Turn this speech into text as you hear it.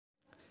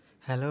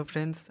Hello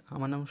friends,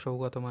 আমার নাম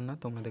সৌগত মান্না।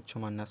 তোমরা দেখছো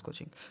মান্নাস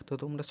কোচিং। তো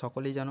তোমরা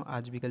সকলেই জানো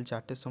আজ বিকেল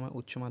 4টের সময়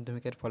উচ্চ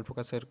মাধ্যমিকের ফল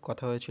প্রকাশের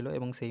কথা হয়েছিল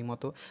এবং সেই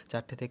মতো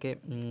 4টে থেকে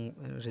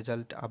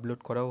রেজাল্ট আপলোড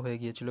করাও হয়ে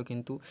গিয়েছিল,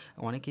 কিন্তু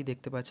অনেকেই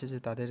দেখতে পাচ্ছে যে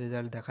তাদের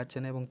রেজাল্ট দেখাচ্ছে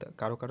না এবং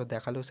কারো কারো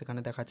দেখালেও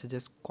সেখানে দেখাচ্ছে যে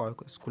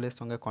স্কুলের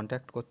সঙ্গে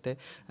কন্ট্যাক্ট করতে,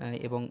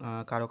 এবং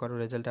কারো কারো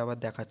রেজাল্ট আবার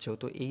দেখাচ্ছেও।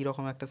 তো এই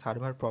রকম একটা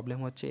সার্ভার প্রবলেম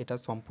হচ্ছে, এটা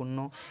সম্পূর্ণ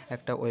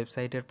একটা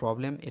ওয়েবসাইটের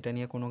প্রবলেম। এটা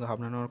নিয়ে কোনো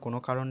ঘাবড়ানোর কোনো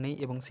কারণ নেই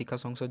এবং শিক্ষা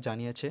সংসদ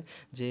জানিয়েছে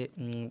যে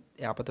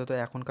আপাতত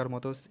এখনকার মতো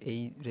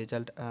এই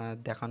রেজাল্ট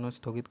দেখানো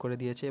স্থগিত করে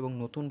দিয়েছে এবং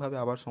নতুনভাবে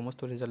আবার সমস্ত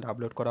রেজাল্ট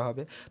আপলোড করা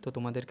হবে। তো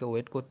তোমাদেরকে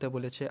ওয়েট করতে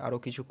বলেছে আরও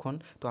কিছুক্ষণ।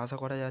 তো আশা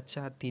করা যাচ্ছে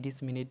আর 30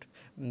 মিনিট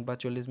বা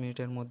 40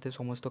 মিনিটের মধ্যে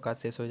সমস্ত কাজ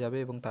শেষ হয়ে যাবে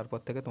এবং তারপর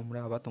থেকে তোমরা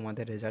আবার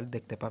তোমাদের রেজাল্ট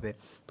দেখতে পাবে।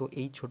 তো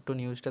এই ছোট্ট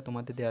নিউজটা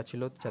তোমাদের দেওয়া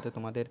ছিল যাতে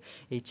তোমাদের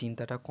এই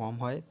চিন্তাটা কম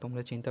হয়।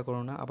 তোমরা চিন্তা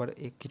করো না, আবার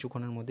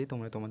কিছুক্ষণের মধ্যেই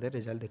তোমরা তোমাদের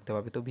রেজাল্ট দেখতে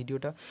পাবে। তো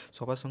ভিডিওটা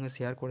সবার সঙ্গে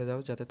শেয়ার করে দাও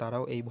যাতে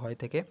তারাও এই ভয়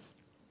থেকে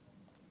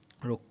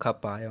রক্ষা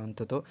পায়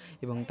অন্তত,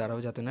 এবং তারাও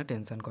যাতে না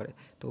টেনশন করে।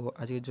 তো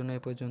আজকের জন্য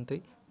এ পর্যন্তই।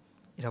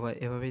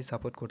 এভাবেই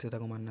সাপোর্ট করতে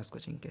থাকো মান্নাস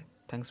কোচিংকে।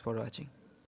 Thanks for watching.